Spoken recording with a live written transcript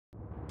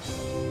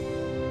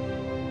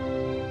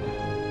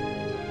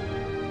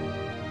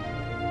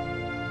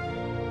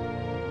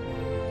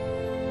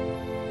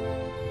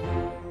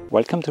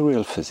Welcome to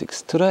Real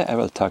Physics. Today I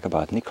will talk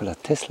about Nikola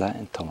Tesla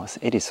and Thomas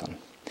Edison.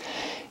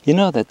 You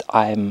know that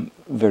I'm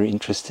very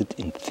interested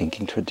in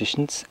thinking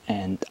traditions,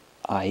 and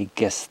I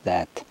guess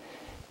that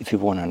if you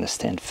want to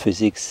understand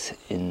physics,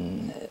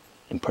 in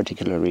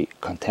particularly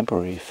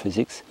contemporary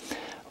physics,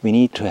 we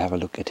need to have a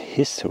look at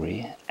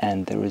history,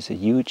 and there is a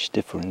huge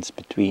difference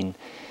between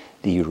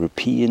the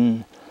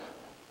European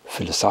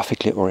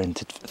philosophically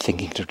oriented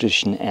thinking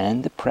tradition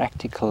and the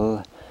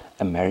practical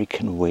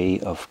American way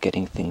of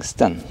getting things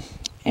done.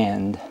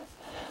 And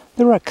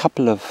there are a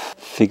couple of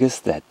figures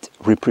that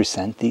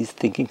represent these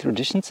thinking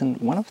traditions, and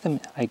one of them,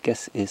 I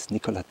guess, is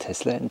Nikola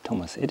Tesla and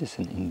Thomas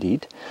Edison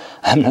indeed.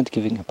 I'm not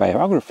giving a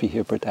biography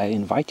here, but I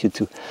invite you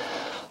to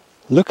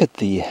look at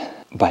the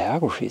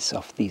biographies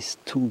of these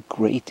two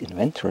great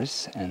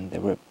inventors, and they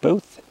were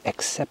both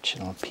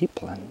exceptional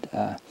people. And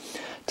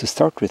to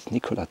start with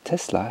Nikola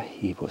Tesla,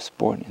 he was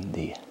born in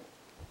the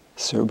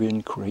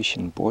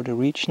Serbian-Croatian border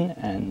region,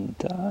 and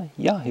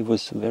he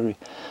was a very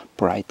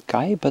bright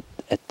guy, but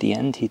at the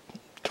end he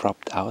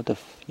dropped out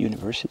of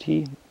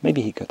university.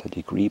 Maybe he got a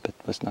degree, but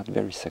was not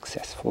very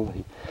successful.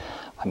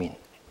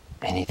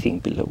 Anything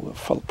below a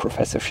full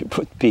professorship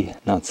would be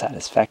not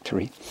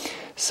satisfactory.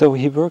 So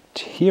he worked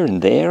here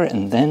and there,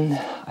 and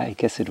then I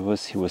guess he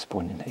was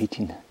born in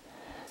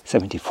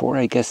 1874,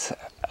 I guess,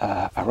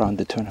 around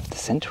the turn of the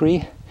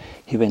century.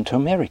 He went to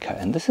America,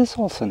 and this is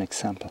also an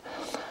example.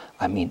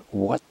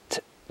 What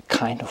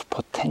kind of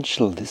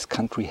potential this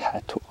country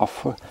had to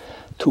offer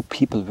to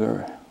people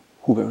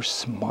who were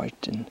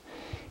smart and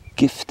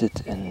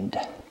gifted and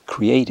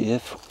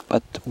creative,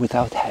 but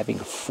without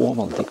having a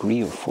formal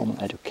degree or formal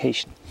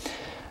education.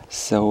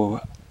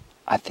 So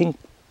I think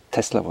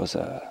Tesla was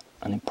an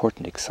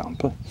important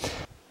example.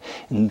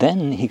 And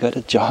then he got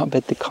a job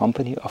at the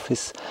company of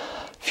his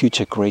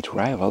future great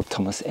rival,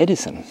 Thomas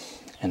Edison.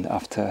 And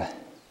after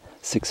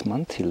 6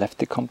 months he left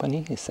the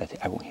company. He said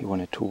he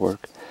wanted to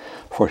work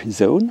for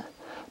his own,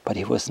 but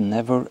he was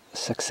never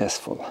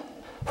successful.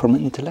 From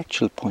an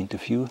intellectual point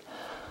of view,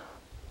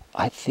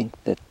 I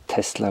think that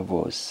Tesla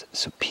was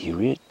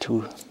superior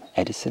to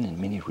Edison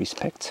in many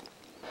respects.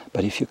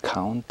 But if you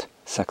count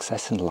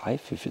success in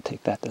life, if you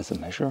take that as a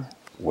measure,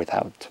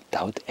 without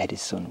doubt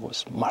Edison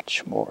was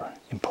much more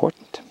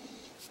important.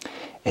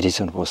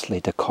 Edison was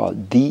later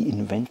called the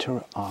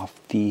inventor of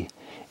the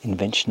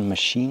invention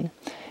machine,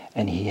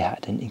 and he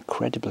had an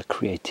incredible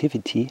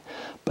creativity,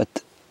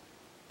 but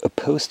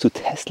opposed to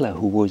Tesla,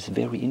 who was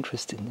very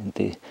interested in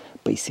the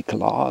basic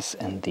laws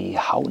and the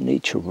how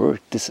nature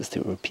worked. This is the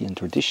European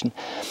tradition.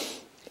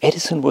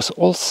 Edison was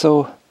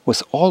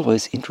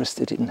always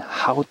interested in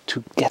how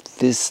to get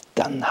this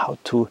done, how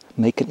to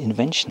make an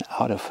invention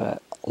out of a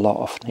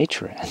law of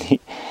nature. And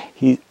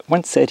he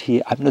once said,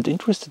 I'm not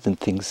interested in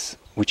things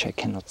which I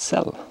cannot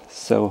sell.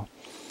 So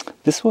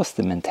this was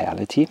the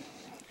mentality.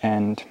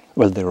 And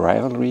the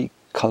rivalry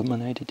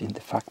culminated in the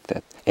fact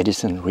that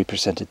Edison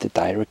represented the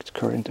direct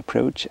current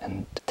approach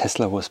and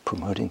Tesla was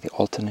promoting the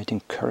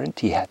alternating current.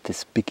 He had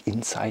this big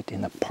insight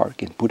in a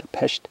park in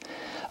Budapest,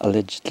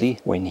 allegedly,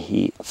 when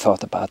he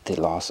thought about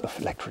the laws of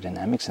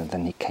electrodynamics, and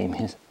then he came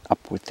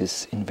up with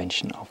this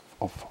invention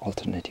of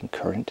alternating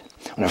current.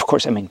 And of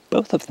course,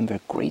 both of them were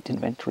great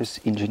inventors,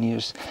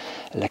 engineers,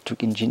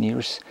 electric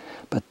engineers,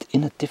 but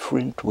in a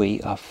different way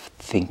of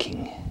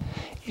thinking.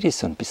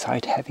 Edison,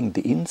 besides having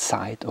the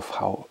insight of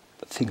how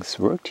things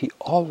worked, he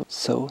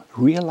also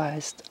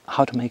realized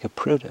how to make a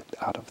product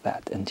out of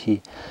that, and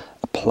he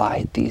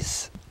applied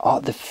all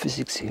the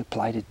physics. He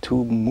applied it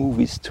to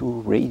movies,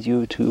 to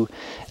radio, to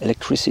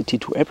electricity,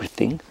 to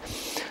everything.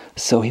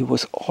 So he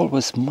was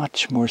always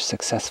much more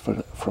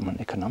successful from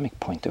an economic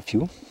point of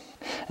view.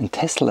 And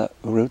Tesla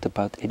wrote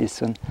about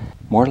Edison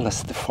more or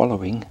less the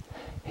following.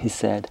 He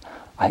said,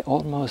 I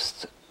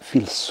almost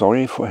feel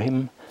sorry for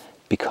him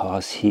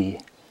because he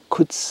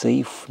could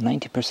save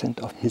 90%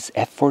 of his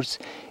efforts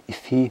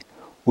if he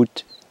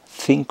would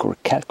think or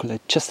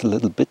calculate just a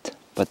little bit,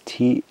 but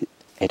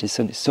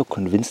Edison is so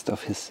convinced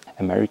of his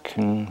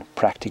American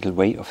practical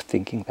way of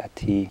thinking that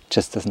he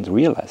just doesn't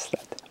realize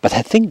that. But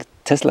I think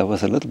Tesla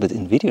was a little bit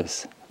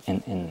envious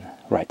in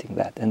writing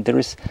that, and there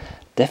is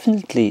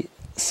definitely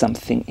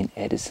something in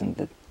Edison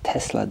that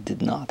Tesla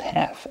did not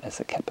have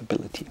as a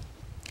capability.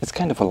 It's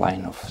kind of a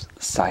line of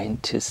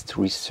scientist,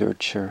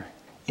 researcher,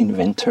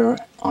 inventor,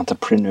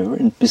 entrepreneur,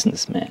 and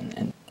businessman.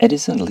 And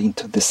Edison leaned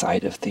to the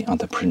side of the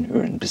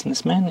entrepreneur and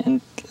businessman,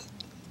 and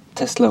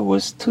Tesla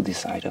was to the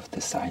side of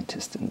the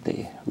scientist and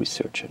the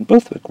researcher. And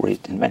both were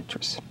great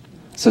inventors.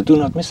 So do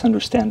not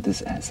misunderstand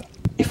this as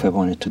if I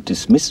wanted to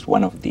dismiss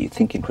one of the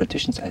thinking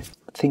traditions. I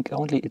think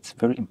only it's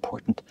very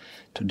important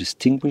to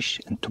distinguish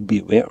and to be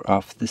aware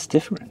of this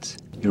difference.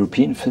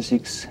 European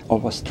physics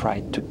always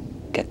tried to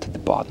get to the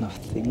bottom of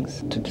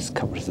things, to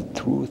discover the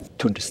truth,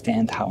 to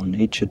understand how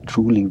nature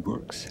truly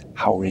works,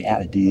 how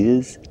reality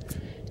is.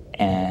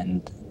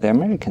 And the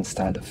American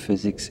style of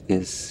physics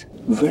is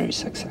very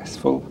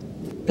successful.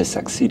 They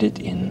succeeded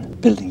in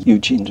building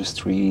huge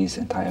industries,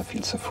 entire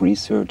fields of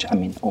research.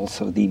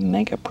 Also the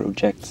mega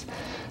projects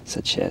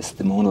such as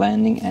the moon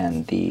landing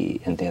and the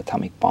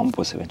atomic bomb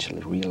was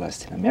eventually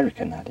realized in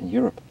America, not in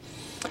Europe.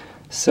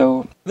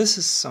 So this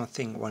is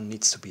something one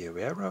needs to be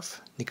aware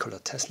of. Nikola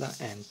Tesla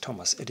and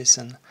Thomas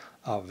Edison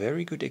are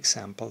very good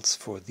examples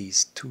for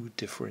these two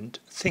different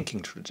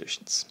thinking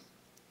traditions.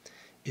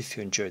 If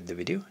you enjoyed the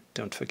video,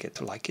 don't forget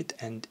to like it,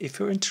 and if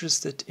you're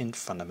interested in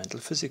fundamental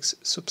physics,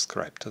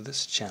 subscribe to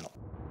this channel.